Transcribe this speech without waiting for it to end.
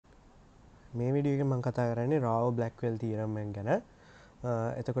මේ වීඩියෝ එකෙන් මම කතා කරන්නේ Rao Blackwell theorem එක ගැන.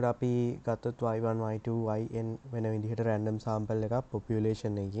 එතකොට අපි ගත්තොත් y1 y2 yn වෙන විදිහට random sample එකක්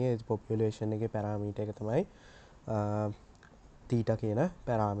population එකේ. ඒ population එකේ parameter එක තමයි theta කියන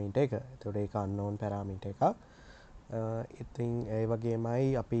parameter එක. එතකොට ඒක unknown parameter එකක්. ඉතින් ඒ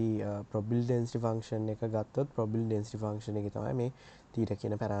වගේමයි අපි probability density function එක ගත්තොත් probability density function එකේ තමයි මේ theta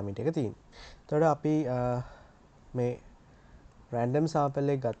කියන parameter එක තියෙන්නේ. එතකොට අපි මේ රැන්ඩම් සාම්පල්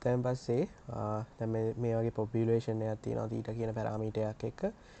එක ගත්තයින් පස්සේ දැන් මේ වගේ පොපියුලේෂන් එකක් තියෙනවා theta කියන පැරාමීටර් එකක් එක්ක.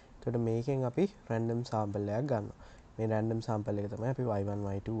 එතකොට මේකෙන් අපි රැන්ඩම් සාම්පල් එකක් ගන්නවා. මේ රැන්ඩම් සාම්පල් එක තමයි අපි y1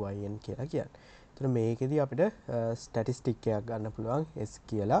 y2 yn කියලා කියන්නේ. එතකොට මේකෙදි අපිට ස්ටැටිස්ටික් එකක් ගන්න පුළුවන් s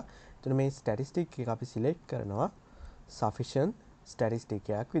කියලා. එතකොට මේ ස්ටැටිස්ටික් එක අපි සිලෙක්ට් කරනවා sufficient statistic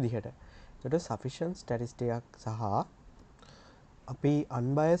එකක් විදිහට. එතකොට sufficient statistic එකක් සහ අපි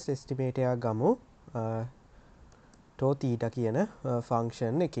unbiased estimate එකක් ගමු tau theta කියන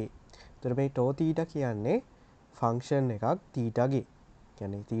ෆන්ක්ෂන් එකේ. එතකොට මේ tau theta කියන්නේ ෆන්ක්ෂන් එකක් theta ගේ.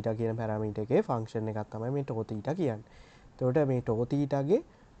 කියන්නේ theta කියන පැරාමීටර් එකේ ෆන්ක්ෂන් එකක් තමයි මේ tau theta කියන්නේ. එතකොට මේ tau theta ගේ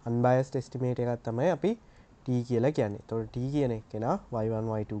unbiased estimate එකක් තමයි අපි t කියලා කියන්නේ. එතකොට t කියන එක නා y1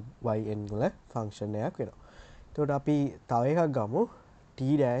 y2 yn වල ෆන්ක්ෂන් එකක් වෙනවා. එතකොට අපි තව එකක් ගමු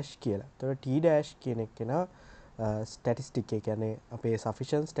t dash කියලා. එතකොට t dash කියන එක නා ස්ටැටිස්ටික් එක කියන්නේ අපේ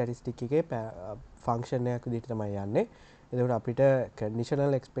sufficient statistic එකේ ෆන්ක්ෂන් එකක් විදිහට තමයි යන්නේ. එතකොට අපිට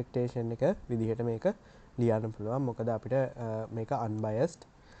conditional expectation එක විදිහට මේක ලියන්න පුළුවන්. මොකද අපිට මේක unbiased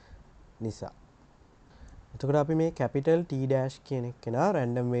නිසා. එතකොට අපි මේ capital T dash කියන එක නා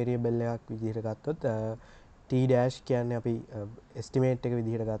random variable එකක් විදිහට ගත්තොත් T dash කියන්නේ අපි estimate එක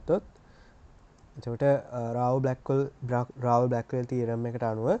විදිහට ගත්තොත් එතකොට Rao Blackwell theorem එකට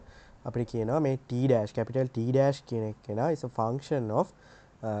අනුව අපිට කියනවා මේ T dash capital T dash කියන එක නා is a function of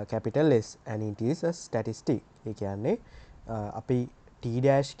capital S and it is a statistic. ඒ කියන්නේ අපි T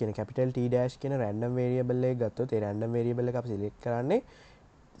dash කියන capital T dash කියන random variable එක ගත්තොත් ඒ random variable එක අපි select කරන්නේ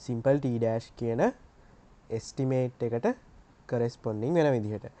simple T dash කියන estimate එකට corresponding වෙන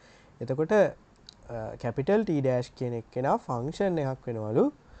විදිහට. එතකොට capital T dash කියන එක නා function එකක් වෙනවලු.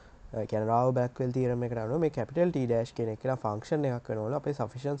 කියන්නේ Rao Blackwell theorem එකට අනුව මේ capital T dash කියන එක නා function එකක් වෙනවලු අපේ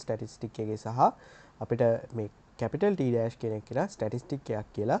sufficient statistic එකේ සහ අපිට මේ capital T dash කියන එක නා statistic එකක්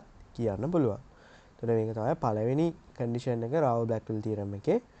කියලා කියන්න පුළුවන්. එතකොට මේක තමයි පළවෙනි condition එක Rao Blackwell theorem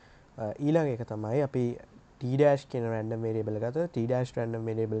එකේ. ඊළඟ එක තමයි අපි T dash කියන random variable එක ගත්තොත් T dash random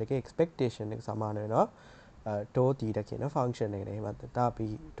variable එකේ expectation එක සමාන වෙනවා tau theta කියන function එකට. එහෙමත් නැත්නම් අපි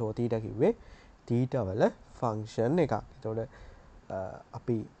tau theta කිව්වේ theta වල function එකක්.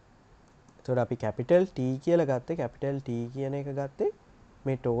 එතකොට අපි capital T කියලා ගත්තේ capital T කියන එක ගත්තේ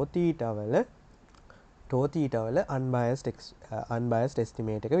මේ tau theta වල unbiased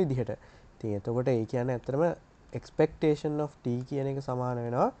estimate එක විදිහට. ඉතින් එතකොට ඒ කියන්නේ ඇත්තටම expectation of T කියන එක සමාන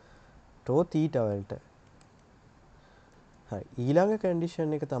වෙනවා tau theta වලට. හරි. ඊළඟ condition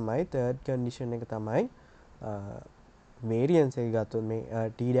එක තමයි third condition එක තමයි variance එක ගත්තොත් මේ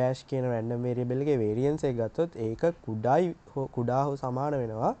T dash කියන random variable එකේ variance එක ගත්තොත් ඒක කුඩා හෝ සමාන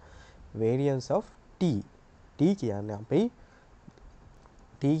වෙනවා variance of T. T කියන්නේ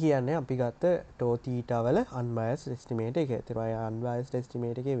අපි ගත්ත tau theta වල unbiased estimate එක. ඒතර අය unbiased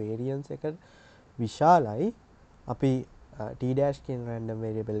estimate එකේ variance එක විශාලයි අපි T dash කියන random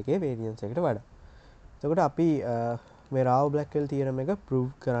variable එකේ variance එකට වඩා. එතකොට අපි මේ Rao Blackwell theorem එක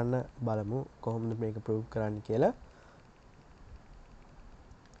prove කරන්න බලමු කොහොමද මේක prove කරන්න කියලා.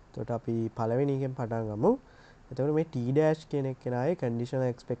 එතකොට අපි පළවෙනි එකෙන් පටන් ගමු. එතකොට මේ T dash කියන එක නායේ conditional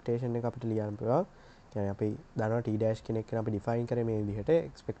expectation එක අපිට ලියන්න පුළුවන්. කියන්නේ අපි දන්නවා T dash කියන එක අපි define කරේ මේ විදිහට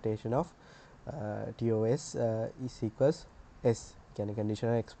expectation of TOS is equals S. කියන්නේ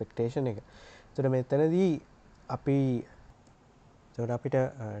conditional expectation එක. එතකොට මෙතනදී අපිට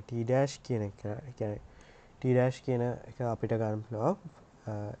T dash කියන එක කියන්නේ T dash කියන එක අපිට ගන්න පුළුවන්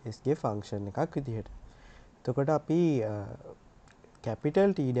S ගේ function එකක් විදිහට. එතකොට අපි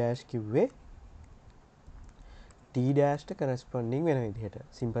capital T dash කිව්වේ T dash ට corresponding වෙන විදිහට.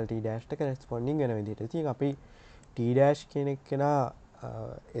 simple T dash ට corresponding වෙන විදිහට. ඉතින් අපි T dash කියන එක නා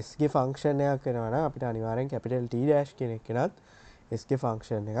S ගේ function එකක් වෙනවා නම් අපිට අනිවාර්යෙන් capital T dash කියන එක නත් S ගේ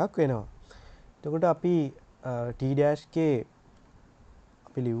function එකක් වෙනවා. එතකොට අපි T dash ගේ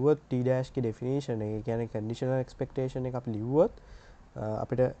අපි ලිව්වොත් T dash ගේ definition එක කියන්නේ conditional expectation එක අපි ලිව්වොත්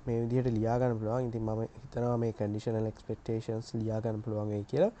අපිට මේ විදිහට ලියා ගන්න පුළුවන්. ඉතින් මම හිතනවා මේ conditional expectations ලියා ගන්න පුළුවන් වෙයි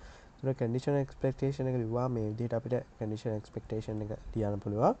කියලා. ඒතර conditional expectation එක ලිව්වා මේ විදිහට අපිට conditional expectation එක ලියන්න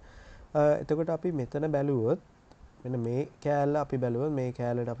පුළුවන්. එතකොට අපි මෙතන බැලුවොත් මෙන්න මේ කෑල්ල අපි බැලුවොත් මේ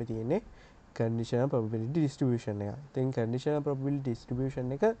කෑල්ලට අපි තියෙන්නේ conditional probability distribution එක. ඉතින් conditional probability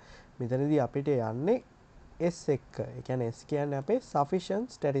distribution එක මෙතනදී අපිට යන්නේ S එක්ක. ඒ කියන්නේ S කියන්නේ අපේ sufficient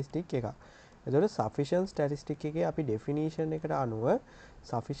statistic එකක්. එතකොට sufficient statistic එකේ අපි definition එකට අනුව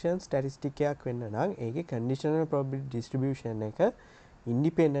sufficient statistic එකක් වෙන්න නම් ඒකේ conditional probability distribution එක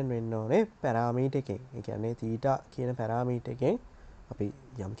independent වෙන්න ඕනේ parameter එකෙන්. ඒ කියන්නේ theta කියන parameter එකෙන් අපි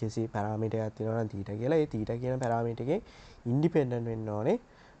යම් කිසි parameter එකක් තියෙනවා නම් theta කියලා. ඒ theta කියන parameter එකෙන් independent වෙන්න ඕනේ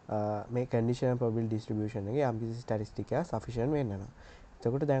මේ conditional probability distribution එකේ යම් කිසි statistic එකක් sufficient වෙන්න නම්.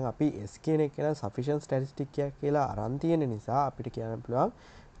 එතකොට දැන් අපි S කියන එක කියන sufficient statistic එකක් කියලා අරන් තියෙන නිසා අපිට කියන්න පුළුවන්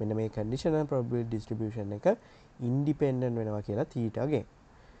මෙන්න මේ conditional probability distribution එක independent වෙනවා කියලා theta ගෙන්.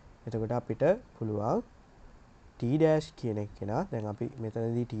 එතකොට අපිට පුළුවන් t dash කියන එක කෙනා දැන් අපි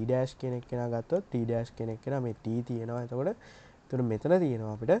මෙතනදී t dash කියන එක කෙනා ගත්තොත් t dash කියන එක කෙනා මේ t තියෙනවා. එතකොට මෙතන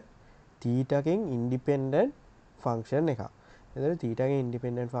තියෙනවා අපිට theta ගෙන් independent function එකක්. එතකොට theta ගෙන්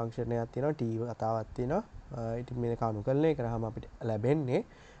independent function එකක් තියෙනවා t වතාවක් තියෙනවා. ඉතින් මේක අනුකලනය කරාම අපිට ලැබෙන්නේ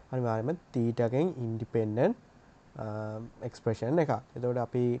අනිවාර්යයෙන්ම theta ගෙන් independent expression එකක්. එතකොට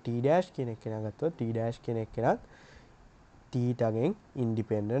අපි t dash කියන එක කෙනා ගත්තොත් t dash කියන එක කෙනත් theta ගෙන්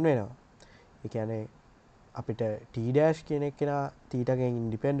independent වෙනවා. ඒ කියන්නේ අපිට t dash කියන එක කෙනා theta ගෙන්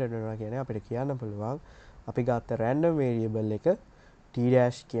independent වෙනවා කියන්නේ අපිට කියන්න පුළුවන් අපි ගත්ත random variable එක t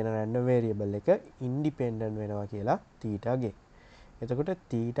dash කියන random variable එක independent වෙනවා කියලා theta ගෙන්. එතකොට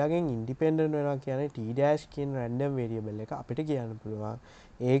theta ගෙන් independent වෙනවා කියන්නේ t dash කියන random variable එක අපිට කියන්න පුළුවන්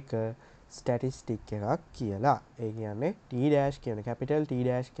ඒක statistic එකක් කියලා. ඒ කියන්නේ t dash කියන capital T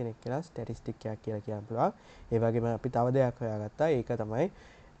dash කියන එක කියලා statistic එකක් කියලා කියන්න පුළුවන්. ඒ වගේම අපි තව දෙයක් හොයාගත්තා. ඒක තමයි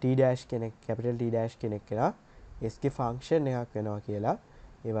t dash කියන එක capital T dash කියන එක කියලා s ගේ function එකක් වෙනවා කියලා.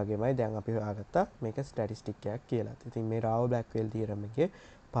 ඒ වගේමයි දැන් අපි හොයාගත්තා මේක statistic එකක් කියලා. ඉතින් මේ Rao Blackwell theorem එකේ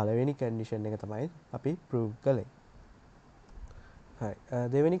පළවෙනි condition එක තමයි අපි prove කළේ. හරි.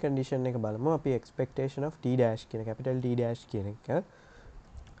 දෙවෙනි condition එක බලමු. අපි expectation of t dash කියන capital T dash කියන එක.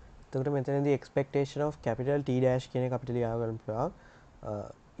 එතකොට මෙතනදී expectation of capital T dash කියන එක අපිට ලියා ගන්න පුළුවන්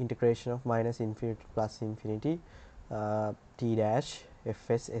integration of minus infinity plus infinity t dash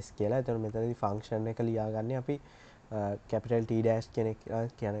fs s කියලා. එතකොට මෙතනදී function එක ලියාගන්නේ අපි capital T dash කියන එක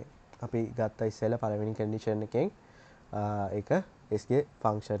කියන්නේ අපි ගත්ත ඉස්සෙල්ලා පළවෙනි condition එකෙන් ඒක s ගේ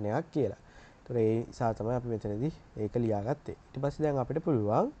function එකක් කියලා. එතකොට ඒ නිසා තමයි අපි මෙතනදී ඒක ලියාගත්තේ. ඊට පස්සේ දැන් අපිට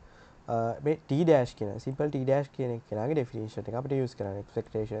පුළුවන් මේ t dash කියන simple t dash කියන එක කෙනාගේ definition එක අපිට use කරන්න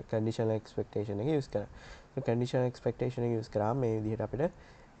expectation conditional expectation එක use කරන්න. ඒ conditional expectation එක use කරාම මේ විදිහට අපිට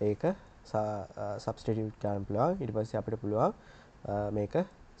ඒක substitute කරන්න පුළුවන්. ඊට පස්සේ අපිට පුළුවන් මේක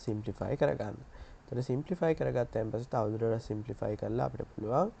simplify කරගන්න. එතකොට simplify කරගත්තාන් පස්සේ තවදුරටත් simplify කරලා අපිට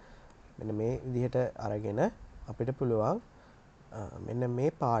පුළුවන් මෙන්න මේ විදිහට අරගෙන අපිට පුළුවන් මෙන්න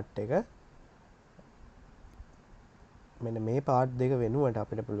මේ part එක මෙන්න මේ part දෙක වෙනුවට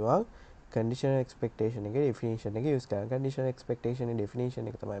අපිට පුළුවන් conditional expectation එකේ definition එක use කරන්න. conditional expectation එකේ definition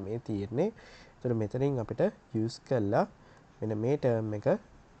එක තමයි මේ තියෙන්නේ. එතකොට මෙතනින් අපිට use කළා මෙන්න මේ term එක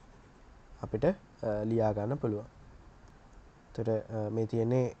අපිට ලියා ගන්න පුළුවන්. එතකොට මේ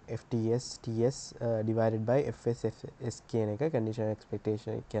තියෙන්නේ FTS TS divided by FS FS කියන එක conditional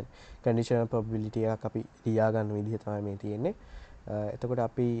expectation එක කියන්නේ conditional probability එකක් අපි ලියා ගන්න විදිහ තමයි මේ තියෙන්නේ. එතකොට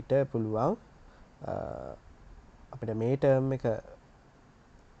අපිට පුළුවන් අපිට මේ term එක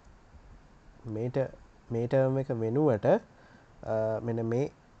මේ term එක වෙනුවට මෙන්න මේ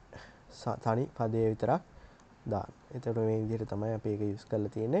තනි පදය විතරක් දාන්න. එතකොට මේ විදිහට තමයි අපි ඒක use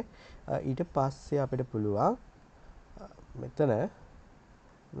කරලා තියෙන්නේ. ඊට පස්සේ අපිට පුළුවන් මෙතන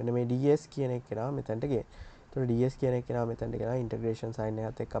මෙන්න මේ ds කියන එක කෙනා මෙතනට ගේන්න. එතකොට ds කියන එක කෙනා මෙතනට ගෙනා integration sign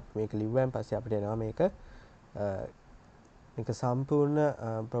එකත් එක්ක අපි මේක ලිව්වන් පස්සේ අපිට එනවා මේක සම්පූර්ණ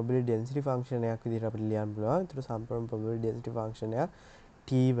probability density function එකක් විදිහට අපිට ලියන්න පුළුවන්. ඒතර සම්පූර්ණ probability density function එක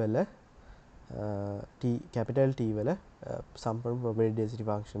t වල t capital T වල සම්පූර්ණ probability density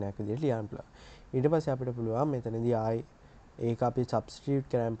function එකක් විදිහට ලියන්න පුළුවන්. ඊට පස්සේ අපිට පුළුවන් මෙතනදී ආයි ඒක අපි substitute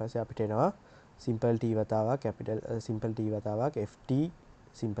කරාන් පස්සේ අපිට එනවා simple t වතාවක් capital simple t වතාවක් ft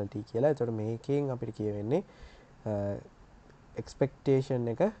simple t කියලා. ඒතර මේකෙන් අපිට කියවෙන්නේ expectation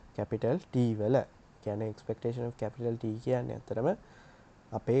එක capital T වල කියන්නේ expectation of capital T කියන්නේ අතරම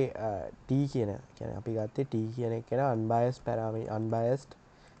අපේ t කියන කියන්නේ අපි ගත්තේ t කියන එක කියන unbiased parameter unbiased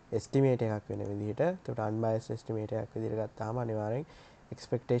estimate එකක් වෙන විදිහට. ඒකට unbiased estimate එකක් විදිහට ගත්තාම අනිවාර්යෙන්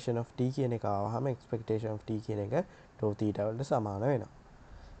expectation of t කියන එක ආවහම expectation of t කියන එක tau theta වලට සමාන වෙනවා.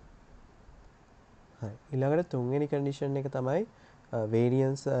 හරි. ඊළඟට තුන්වෙනි condition එක තමයි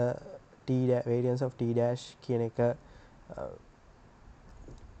variance variance of t dash කියන එක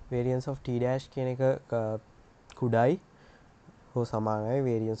variance of t dash කියන එක කුඩයි හෝ සමානයි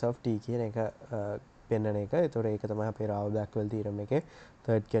variance of t කියන එක පෙන්වන එක. ඒතකොට ඒක තමයි අපේ Rao Blackwell theorem එකේ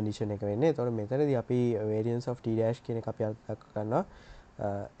third condition එක වෙන්නේ. ඒතකොට මෙතනදී අපි variance of t dash කියන එක අපි අර්ථ කරනවා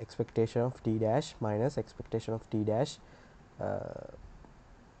expectation of t dash minus expectation of t dash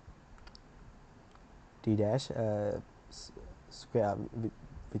t dash square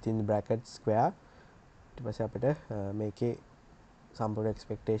within the bracket square ඊට පස්සේ අපිට මේකේ සම්පූර්ණ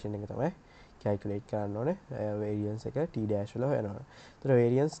expectation එක තමයි calculate කරන්න ඕනේ variance එක t dash වල හොයනවා. ඒතර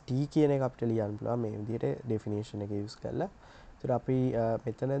variance t කියන එක අපිට ලියන්න පුළුවන් මේ විදිහට definition එක use කරලා. ඒතර අපි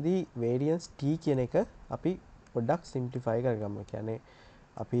මෙතනදී variance t කියන එක අපි පොඩ්ඩක් simplify කරගමු. කියන්නේ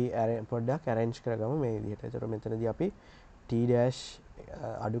අපි පොඩ්ඩක් arrange කරගමු මේ විදිහට. ඒතර මෙතනදී අපි t dash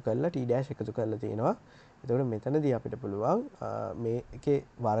අඩු කරලා t dash එකතු කරලා තියෙනවා. එතකොට මෙතනදී අපිට පුළුවන් මේකේ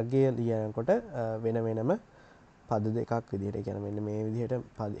වර්ගය ලියනකොට වෙන වෙනම පද දෙකක් විදිහට කියන්නේ මෙන්න මේ විදිහට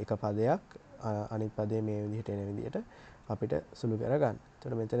එක පදයක් අනිත් පදේ මේ විදිහට එන විදිහට අපිට සුළු කරගන්න.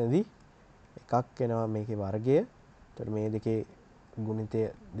 එතකොට මෙතනදී එකක් එනවා මේකේ වර්ගය. එතකොට මේ දෙකේ ගුණිතය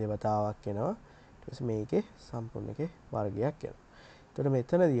දෙවතාවක් එනවා. ඊට පස්සේ මේකේ සම්පූර්ණ එකේ වර්ගයක් එනවා. එතකොට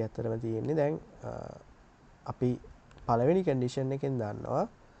මෙතනදී අතරම තියෙන්නේ දැන් අපි පළවෙනි කන්ඩිෂන් එකෙන් දන්නවා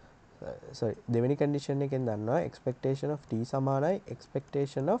දෙවෙනි කන්ඩිෂන් එකෙන් දන්නවා expectation of t සමානයි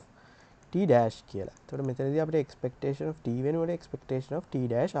expectation of t dash කියලා. එතකොට මෙතනදී අපිට expectation of t වෙනුවට expectation of t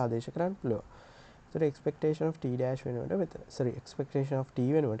dash ආදේශ කරන්න පුළුවන්. එතකොට expectation of t dash වෙනුවට මෙතන expectation of t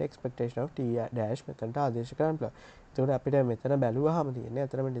වෙනුවට expectation of t dash මෙතනට ආදේශ කරන්න පුළුවන්. එතකොට අපිට මෙතන බැලුවාම තියෙන්නේ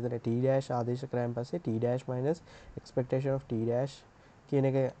අතරම මෙතන t dash ආදේශ කරාන් පස්සේ t dash minus expectation of t dash කියන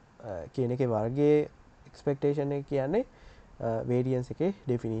එකේ වර්ගයේ expectation එක කියන්නේ variance එකේ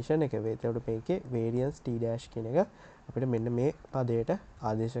definition එක. එතකොට මේකේ variance t dash කියන එක අපිට මෙන්න මේ පදයට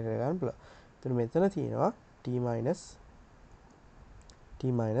ආදේශ කරගන්න පුළුවන්. එතකොට මෙතන තියෙනවා t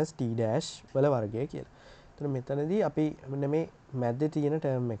minus t dash වල වර්ගය කියලා. එතකොට මෙතනදී අපි මෙන්න මේ මැද්දේ තියෙන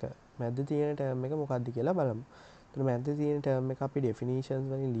term එක මොකක්ද කියලා බලමු. එතකොට මැද්දේ තියෙන term එක අපි definitions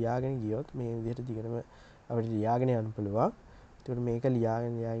වලින් ලියාගෙන ගියොත් මේ විදිහට දිගටම අපිට ලියාගෙන යන්න පුළුවන්. එතකොට මේක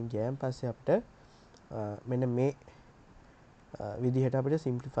ලියාගෙන ගියාන් පස්සේ අපිට මෙන්න මේ විදිහට අපිට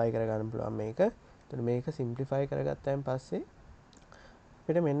simplify කරගන්න පුළුවන් මේක. එතකොට මේක simplify කරගත්තාන් පස්සේ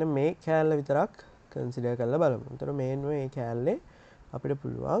අපිට මෙන්න මේ කෑල්ල විතරක් consider කරලා බලමු. එතකොට මේ කෑල්ලේ අපිට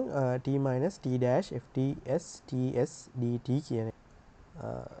පුළුවන් t minus t dash fts ts dt කියන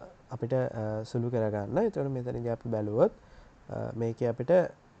අපිට සුළු කරගන්න. එතකොට මෙතනදී අපි බැලුවොත් මේකේ අපිට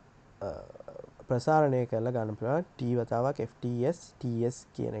ප්‍රසාරණය කරලා ගන්න පුළුවන් t වතාවක් fts ts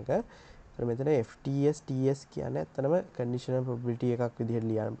කියන එක. එතකොට මෙතන fts ts කියන්නේ ඇත්තටම conditional probability එකක් විදිහට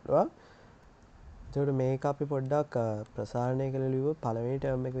ලියන්න පුළුවන්. එතකොට මේක අපි පොඩ්ඩක් ප්‍රසාරණය කරලා ලියුවොත් පළවෙනි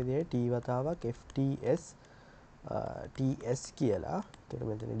ටර්ම් එක විදිහට t වතාවක් fts ts කියලා. එතකොට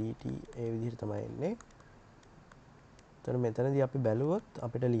මෙතන dt ඒ විදිහට තමයි එන්නේ. එතකොට මෙතනදී අපි බැලුවොත්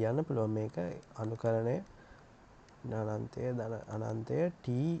අපිට ලියන්න පුළුවන් මේක අනුකරණය අනන්තය ධන අනන්තය t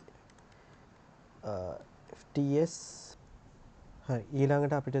fts. හරි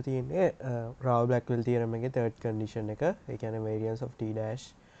ඊළඟට අපිට තියෙන්නේ Rao Blackwell theorem එකේ third condition එක. ඒ කියන්නේ variance of t dash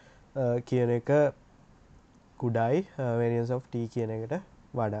කියන එක කුඩායි variance of t කියන එකට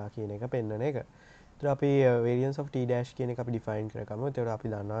වඩා කියන එක පෙන්වන එක. එතකොට අපි variance of t dash කියන එක අපි define කරගමු. එතකොට අපි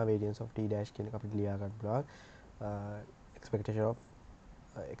දන්නවා variance of t dash කියන එක අපිට ලියා ගන්න පුළුවන්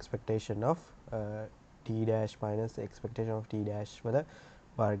expectation of t dash minus expectation of t dash වල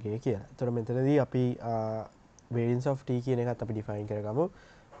වර්ගය කියලා. එතකොට මෙතනදී අපි variance of t කියන එකත් අපි define කරගමු.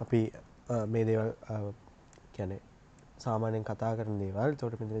 අපි මේ දේවල් කියන්නේ සාමාන්‍යයෙන් කතා කරන දේවල්.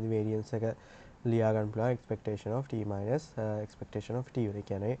 එතකොට මෙතනදී variance එක ලියා ගන්න පුළුවන් expectation of t minus expectation of t. ඒ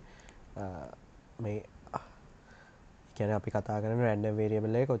කියන්නේ මේ කියන්නේ අපි කතා කරන random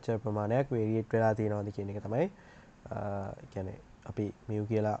variable එක කොච්චර ප්‍රමාණයක් variate වෙලා තියෙනවද කියන එක තමයි කියන්නේ අපි mu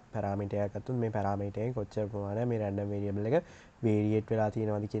කියලා parameter එකක් ගත්තොත් මේ parameter එකෙන් කොච්චර ප්‍රමාණයක් මේ random variable එක variate වෙලා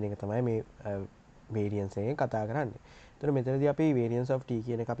තියෙනවද කියන එක තමයි මේ variance එකෙන් කතා කරන්නේ. එතකොට මෙතනදී අපි variance of t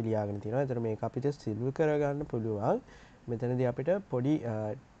කියන එක අපි ලියාගෙන තියෙනවා. එතකොට මේක අපිට සිල්වර් කරගන්න පුළුවන්. මෙතනදී අපිට පොඩි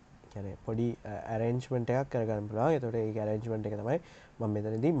කියන්නේ පොඩි arrangement එකක් කරගන්න පුළුවන්. එතකොට ඒ arrangement එක තමයි මම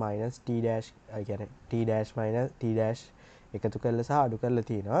මෙතනදී minus t dash කියන්නේ t dash minus t dash එකතු කරලා සහ අඩු කරලා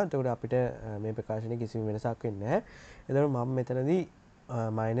තියෙනවා. එතකොට අපිට මේ ප්‍රකාශනයේ කිසිම වෙනසක් වෙන්නේ නැහැ. එතකොට මම මෙතනදී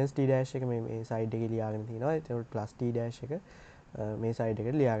minus t dash එක මේ side එකේ ලියාගෙන තියෙනවා. එතකොට plus t dash එක මේ side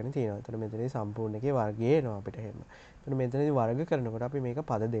එකට ලියාගෙන තියෙනවා. එතකොට මෙතනදී සම්පූර්ණ එකේ වර්ගය එනවා අපිට එහෙම. එතකොට මෙතනදී වර්ග කරනකොට අපි මේක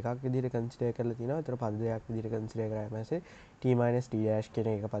පද දෙකක් විදිහට consider කරලා තියෙනවා. එතකොට පද දෙකක් විදිහට consider කරාම පස්සේ t minus t dash කියන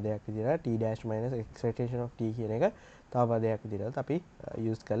එක පදයක් විදිහට t dash minus expectation of t කියන එක තව පදයක් විදිහට අපි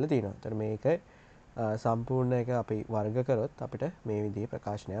use කරලා තියෙනවා. එතකොට මේක සම්පූර්ණ එක අපි වර්ග කරොත් අපිට මේ විදිහේ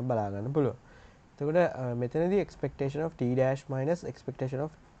ප්‍රකාශනයක් බලා ගන්න පුළුවන්. එතකොට මෙතනදී expectation of t dash minus expectation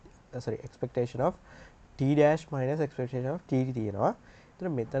of t dash minus expectation of t තියෙනවා.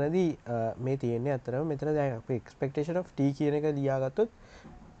 එතකොට මෙතනදී මේ තියෙන්නේ අතරම මෙතන දැන් අපි expectation of t කියන එක ලියාගත්තොත්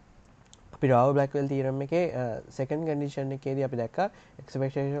අපි Rao Blackwell theorem එකේ second condition එකේදී අපි දැක්කා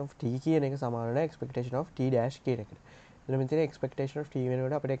expectation of t කියන එක සමාන වෙනවා expectation of t dash කියන එකට. එතන මෙතන expectation of t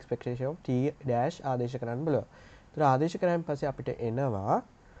වෙනකොට අපිට expectation of t dash ආදේශ කරන්න බලනවා. ඒතර ආදේශ කරාන් පස්සේ අපිට එනවා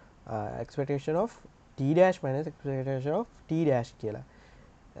expectation of t dash minus expectation of t dash කියලා.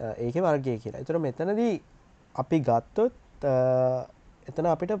 ඒකේ වර්ගය කියලා. ඒතර මෙතනදී අපි ගත්තොත් එතන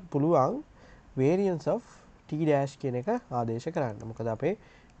අපිට පුළුවන් variance of t dash කියන එක ආදේශ කරන්න. මොකද අපේ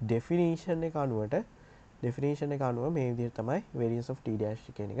definition එක අනුව මේ විදිහට තමයි variance of t dash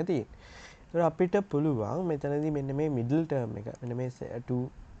කියන එක තියෙන්නේ. ඒතර අපිට පුළුවන් මෙතනදී මෙන්න මේ middle term එක මෙන්න මේ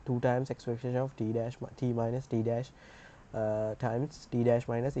 2 times expectation of t dash t minus t dash times t dash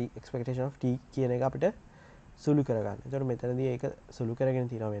minus expectation of t කියන එක අපිට සුළු කරගන්න. ඒතර මෙතනදී ඒක සුළු කරගෙන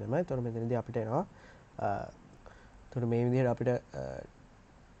තියනවා වෙනම. ඒතර මෙතනදී අපිට එනවා ඒතර මේ විදිහට අපිට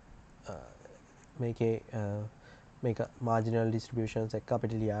මේක marginal distributions එක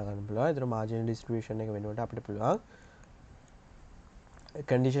අපිට ලියා ගන්න පුළුවන්. ඒතර marginal distribution එක වෙනුවට අපිට පුළුවන්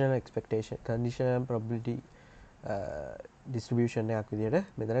conditional probability distribution එකක් විදිහට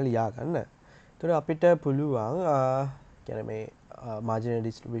මෙතන ලියා ගන්න. ඒතර අපිට පුළුවන් කියන්නේ මේ marginal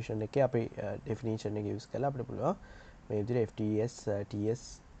distribution එකේ අපි definition එක use කරලා අපිට පුළුවන් මේ විදිහට FTS TS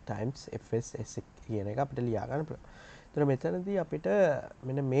times FS S කියන එක අපිට ලියා ගන්න පුළුවන්. ඒතර මෙතනදී අපිට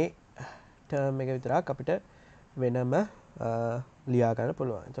මෙන්න මේ term එක විතරක් අපිට වෙනම ලියා ගන්න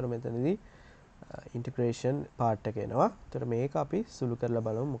පුළුවන්. ඒතර මෙතනදී integration part එක එනවා. ඒතර මේක අපි සුළු කරලා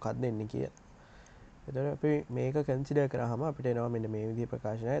බලමු මොකක්ද එන්නේ කියලා. ඒතර අපි මේක consider කරාම අපිට එනවා මෙන්න මේ විදිහේ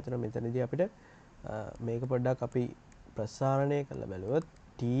ප්‍රකාශනය. ඒතර මෙතනදී අපිට මේක පොඩ්ඩක් අපි ප්‍රසාරණය කරලා බලුවොත්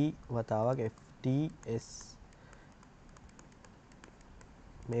t වතාවක් FTS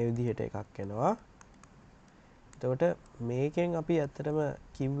මේ විදිහට එකක් එනවා. එතකොට මේකෙන් අපි ඇත්තටම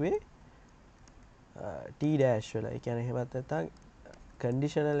කිව්වේ t dash වල ඒ කියන්නේ එහෙමත් නැත්නම්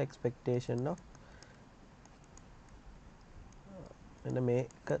conditional expectation of මෙන්න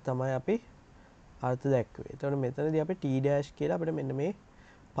මේක තමයි අපි අර්ථ දැක්වේ. එතකොට මෙතනදී අපි t dash කියලා අපිට මෙන්න මේ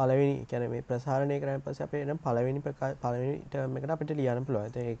පළවෙනි කියන්නේ මේ ප්‍රසාරණය කරාන් පස්සේ අපේ එන පළවෙනි term එකට අපිට ලියන්න පුළුවන්.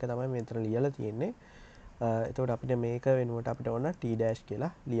 ඉතින් ඒක තමයි මෙතන ලියලා තියෙන්නේ. එතකොට අපිට මේක වෙනුවට අපිට ඕන t dash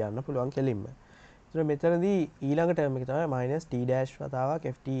කියලා ලියන්න පුළුවන් කෙලින්ම. එතකොට මෙතනදී ඊළඟ term එක තමයි minus t dash වතාවක්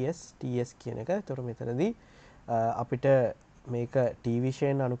FTS TS කියන එක. එතකොට මෙතනදී අපිට මේක t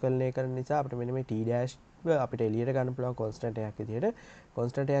විශයෙන් අනුකලනය කරන නිසා අපිට මෙන්න මේ t dash අපිට එළියට ගන්න පුළුවන් constant එකක් විදිහට.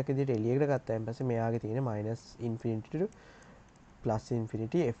 constant එකක් විදිහට එළියට ගත්තාන් පස්සේ මෙයාගේ තියෙන minus infinity to plus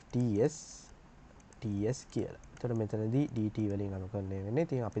infinity FTS TS කියලා. එතකොට මෙතනදී dt වලින් අනුකලනය වෙන්නේ.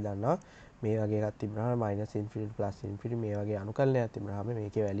 ඉතින් අපි දන්නවා මේ වගේ එකක් තිබුණාම minus infinity plus infinity මේ වගේ අනුකලනයක් තිබුණාම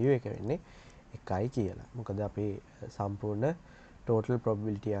මේකේ value එක වෙන්නේ 1යි කියලා. මොකද අපේ සම්පූර්ණ total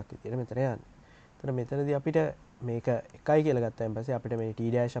probability එකක් විදිහට මෙතන යන්නේ. එතකොට මෙතනදී අපිට මේක 1යි කියලා ගත්තාන් පස්සේ අපිට මේ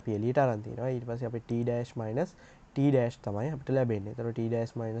t dash අපි එළියට අරන් තිනවා. ඊට පස්සේ අපිට t dash minus t dash තමයි අපිට ලැබෙන්නේ. එතකොට t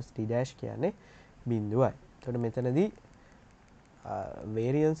dash minus t dash කියන්නේ බිඳුවයි. එතකොට මෙතනදී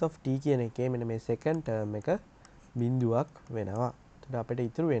variance of t කියන එකේ මෙන්න මේ second term එක බිඳුවක් වෙනවා. එතකොට අපිට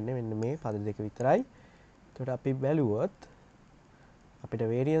ඉතුරු වෙන්නේ මෙන්න මේ පද දෙක විතරයි. එතකොට අපි බැලුවොත් අපිට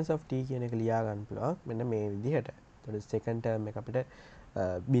variance of t කියන එක ලියා ගන්න පුළුවන් මෙන්න මේ විදිහට. එතකොට second term එක අපිට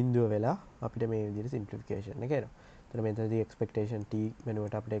බිඳුව වෙලා අපිට මේ විදිහට simplification එක එනවා. එතකොට මෙතනදී expectation t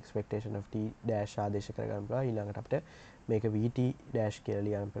වෙනුවට අපිට expectation of t dash ආදේශ කර ගන්න පුළුවන්. ඊළඟට අපිට මේක vt dash කියලා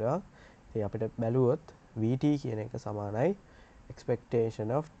ලියන්න පුළුවන්. ඉතින් අපිට බැලුවොත් vt කියන එක සමානයි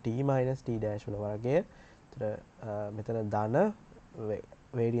expectation of t minus t dash වල වර්ගය. එතකොට මෙතන ධන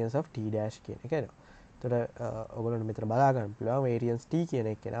variance of t dash කියන එක එනවා. එතකොට ඔයගොල්ලන්ට මෙතන බලා ගන්න පුළුවන් variance t කියන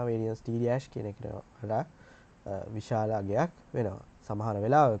එක එනවා variance t dash කියන එකට වඩා විශාල අගයක් වෙනවා. සමහර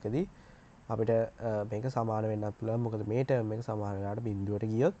වෙලාවකදී අපිට මේක සමාන වෙන්නත් පුළුවන්. මොකද මේ term එක සමහර වෙලාවට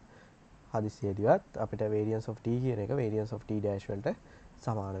බිඳුවට ගියොත් හදිසියෙදිවත් අපිට variance of t කියන එක variance of t dash වලට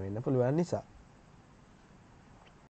සමාන වෙන්න පුළුවන් නිසා.